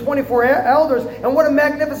 beasts and the 24 elders, and what a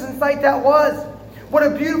magnificent sight that was. What a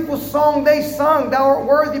beautiful song they sung. Thou art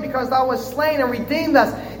worthy because thou wast slain and redeemed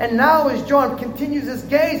us. And now as John continues his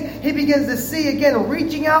gaze, he begins to see again,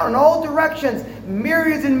 reaching out in all directions,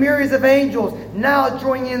 myriads and myriads of angels now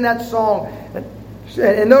joining in that song.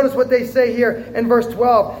 And notice what they say here in verse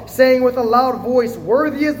 12, saying with a loud voice,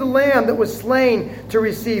 worthy is the Lamb that was slain to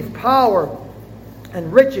receive power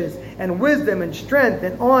and riches and wisdom and strength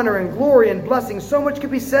and honor and glory and blessing. So much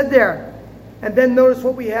could be said there. And then notice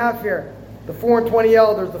what we have here. The 24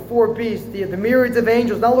 elders, the 4 beasts, the myriads of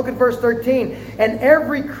angels. Now look at verse 13. And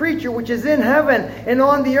every creature which is in heaven and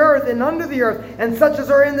on the earth and under the earth, and such as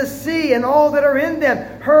are in the sea and all that are in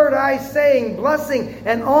them, heard I saying, blessing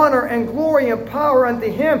and honor and glory and power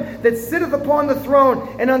unto him that sitteth upon the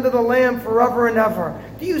throne and unto the Lamb forever and ever.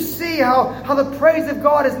 Do you see how the praise of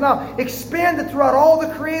God is now expanded throughout all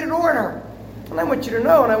the created order? And I want you to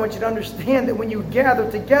know and I want you to understand that when you gather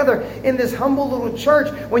together in this humble little church,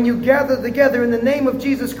 when you gather together in the name of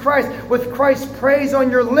Jesus Christ, with Christ's praise on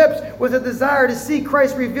your lips, with a desire to see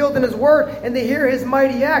Christ revealed in His Word and to hear His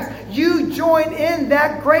mighty acts, you join in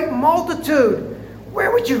that great multitude.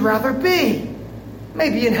 Where would you rather be?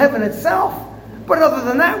 Maybe in heaven itself. But other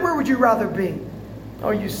than that, where would you rather be? Oh,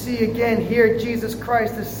 you see again here, Jesus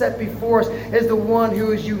Christ is set before us as the one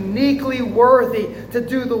who is uniquely worthy to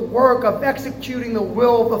do the work of executing the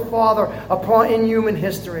will of the Father in human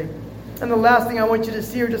history. And the last thing I want you to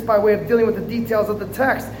see, or just by way of dealing with the details of the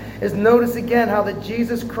text, is notice again how that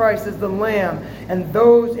Jesus Christ is the Lamb, and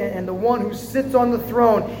the one who sits on the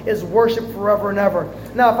throne is worshipped forever and ever.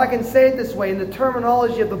 Now, if I can say it this way, in the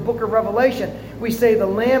terminology of the book of Revelation, we say the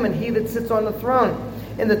Lamb and he that sits on the throne.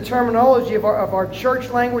 In the terminology of our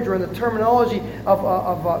church language, or in the terminology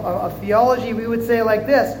of theology, we would say it like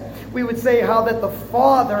this. We would say how that the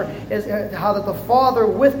Father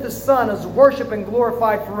with the Son is worshipped and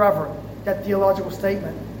glorified forever. That theological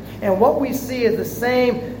statement. And what we see is the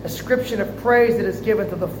same ascription of praise that is given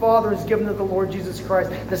to the Father is given to the Lord Jesus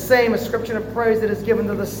Christ. The same ascription of praise that is given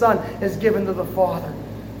to the Son is given to the Father.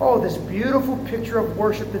 Oh, this beautiful picture of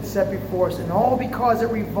worship that's set before us, and all because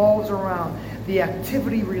it revolves around the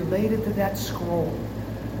activity related to that scroll,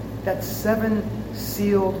 that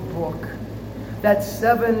seven-sealed book. That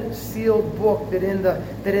seven-sealed book that in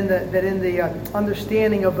the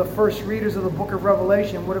understanding of the first readers of the book of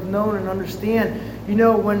Revelation would have known and understand. You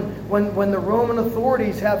know, when the Roman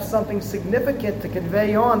authorities have something significant to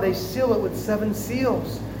convey on, they seal it with seven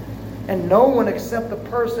seals. And no one except the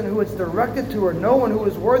person who it's directed to, or no one who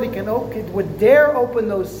is worthy would dare open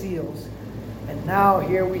those seals. And now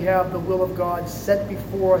here we have the will of God set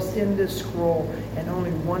before us in this scroll, and only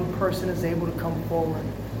one person is able to come forward.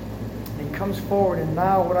 And comes forward, and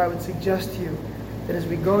now what I would suggest to you, that as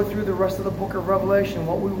we go through the rest of the book of Revelation,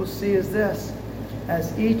 what we will see is this.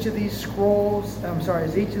 As each of these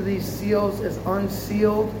seals is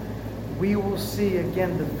unsealed, we will see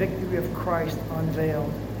again the victory of Christ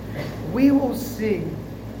unveiled. We will see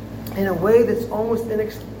in a way that's almost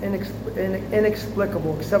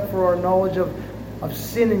inexplicable, except for our knowledge of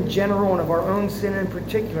sin in general and of our own sin in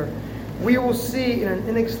particular. We will see in an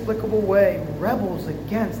inexplicable way rebels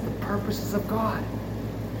against the purposes of God.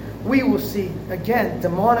 We will see, again,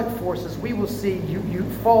 demonic forces. We will see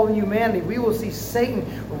fallen humanity. We will see Satan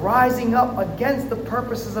rising up against the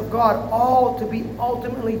purposes of God, all to be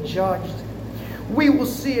ultimately judged. We will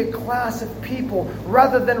see a class of people,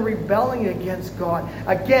 rather than rebelling against God,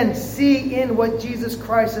 again, see in what Jesus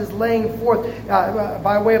Christ is laying forth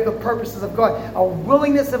by way of the purposes of God, a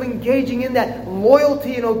willingness of engaging in that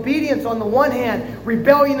loyalty and obedience on the one hand,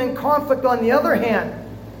 rebellion and conflict on the other hand.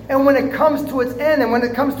 And when it comes to its end, and when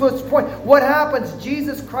it comes to its point, what happens?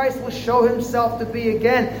 Jesus Christ will show himself to be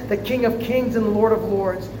again the King of Kings and the Lord of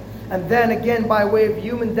Lords. And then again, by way of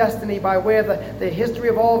human destiny, by way of the history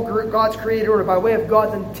of all of God's created order, by way of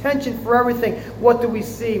God's intention for everything, what do we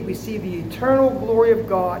see? We see the eternal glory of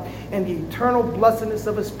God and the eternal blessedness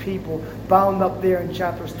of his people bound up there in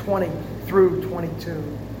chapters 20 through 22.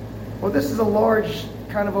 Well, this is a large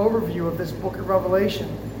kind of overview of this book of Revelation,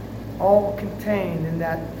 all contained in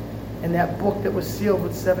that book that was sealed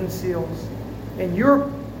with seven seals. And you're,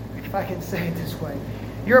 if I can say it this way,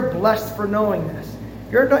 you're blessed for knowing this.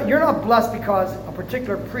 You're not blessed because a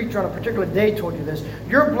particular preacher on a particular day told you this.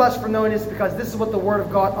 You're blessed for knowing this because this is what the Word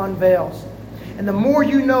of God unveils. And the more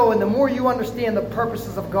you know and the more you understand the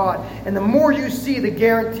purposes of God, and the more you see the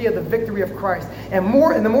guarantee of the victory of Christ, and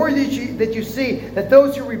the more that you see that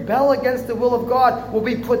those who rebel against the will of God will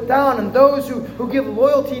be put down, and those who give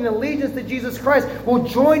loyalty and allegiance to Jesus Christ will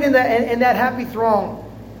join in that happy throng.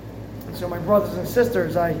 And so, my brothers and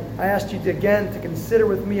sisters, I asked you to consider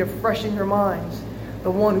with me afresh in your minds the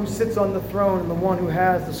one who sits on the throne and the one who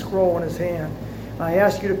has the scroll in his hand. I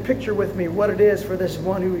ask you to picture with me what it is for this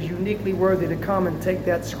one who is uniquely worthy to come and take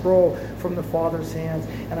that scroll from the Father's hands.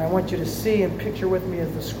 And I want you to see and picture with me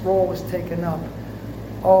as the scroll is taken up,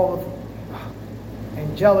 all of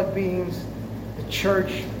angelic beings, the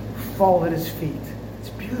church, fall at his feet. It's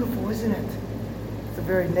beautiful, isn't it? It's the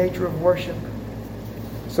very nature of worship.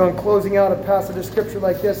 So in closing out a passage of Scripture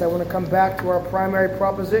like this, I want to come back to our primary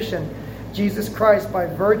proposition. Jesus Christ, by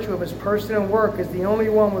virtue of his person and work, is the only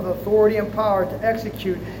one with authority and power to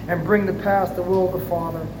execute and bring to pass the will of the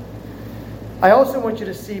Father. I also want you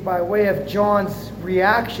to see, by way of John's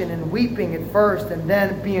reaction and weeping at first and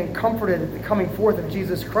then being comforted at the coming forth of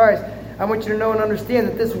Jesus Christ, I want you to know and understand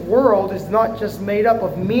that this world is not just made up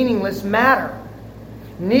of meaningless matter.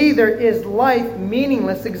 Neither is life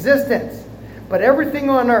meaningless existence. But everything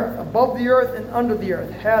on earth, above the earth and under the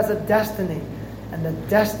earth, has a destiny. And the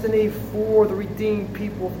destiny for the redeemed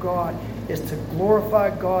people of God is to glorify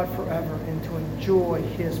God forever and to enjoy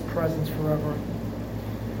his presence forever.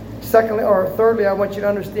 Thirdly, I want you to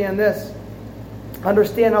understand this.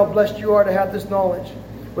 Understand how blessed you are to have this knowledge.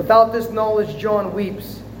 Without this knowledge, John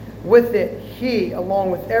weeps. With it, he,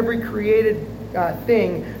 along with every created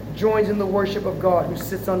thing, joins in the worship of God who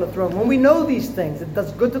sits on the throne. When we know these things, it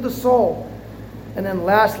does good to the soul. And then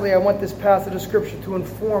lastly, I want this passage of Scripture to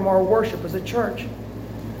inform our worship as a church.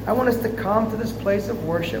 I want us to come to this place of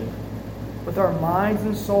worship with our minds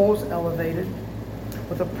and souls elevated,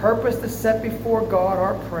 with a purpose to set before God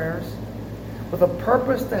our prayers, with a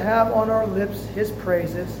purpose to have on our lips His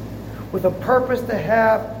praises, with a purpose to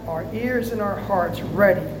have our ears and our hearts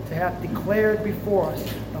ready to have declared before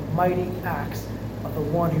us the mighty acts of the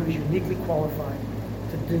one who is uniquely qualified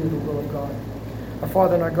to do the will of God. Our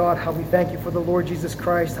Father and our God, how we thank you for the Lord Jesus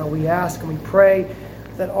Christ, how we ask and we pray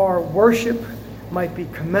that our worship might be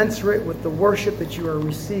commensurate with the worship that you are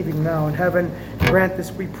receiving now in heaven. Grant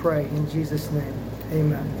this, we pray, in Jesus' name.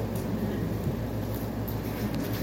 Amen.